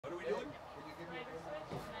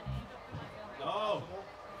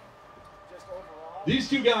These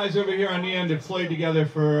two guys over here on the end have played together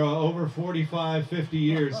for over 45, 50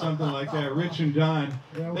 years, something like that. Rich and Don.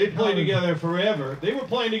 They played together forever. They were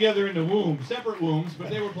playing together in the womb, separate wombs, but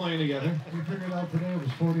they were playing together. We figured out today it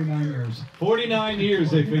was 49 years. 49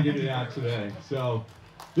 years they figured it out today. So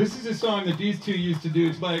this is a song that these two used to do.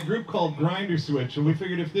 It's by a group called Grinder Switch, and we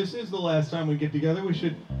figured if this is the last time we get together, we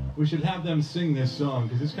should have them sing this song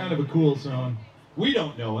because it's kind of a cool song. We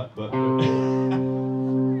don't know it, but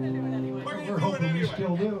We're hoping we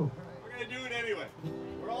still do. We're going to do it anyway.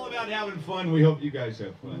 We're all about having fun. We hope you guys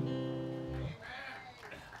have fun.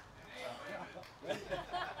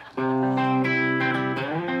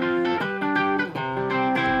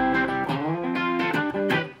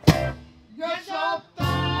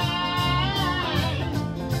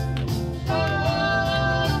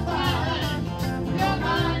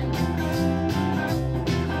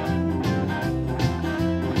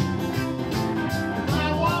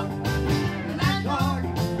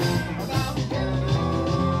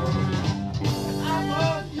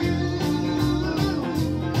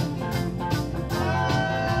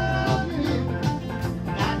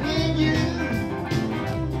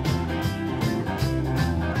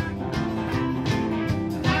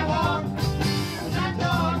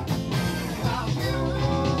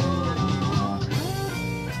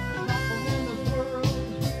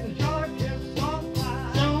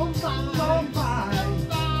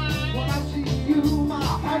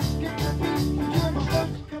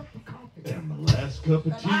 Cup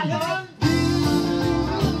of tea. I love you.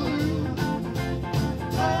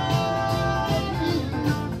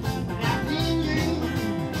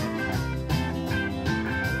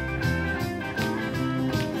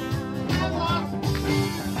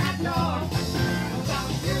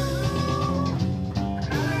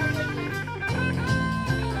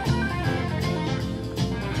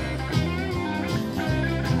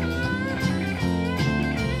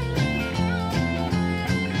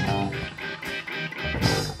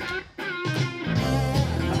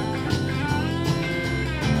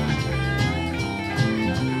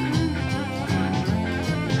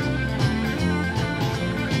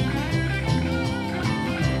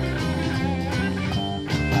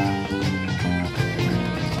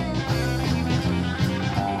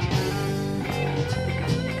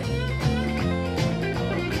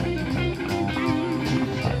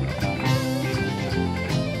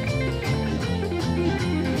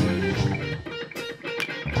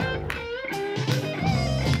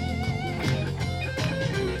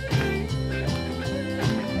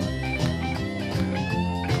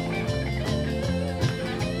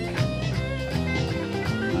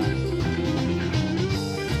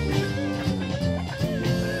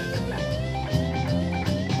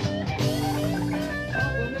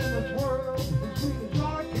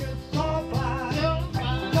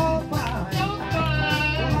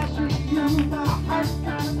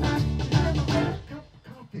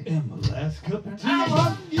 Cup of tea. I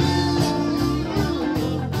love you.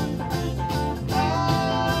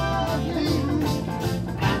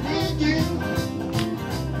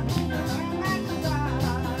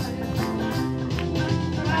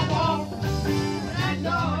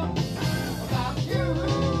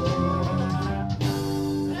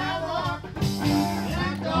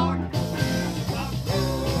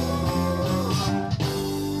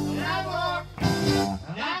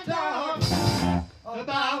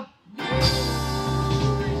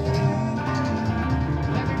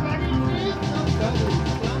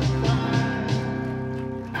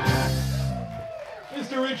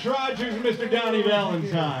 Mr. Rich Rogers and Mr. Donnie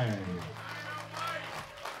Valentine.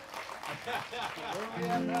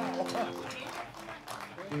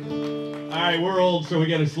 All right, we're old, so we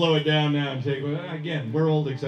got to slow it down now and take again. We're old, except.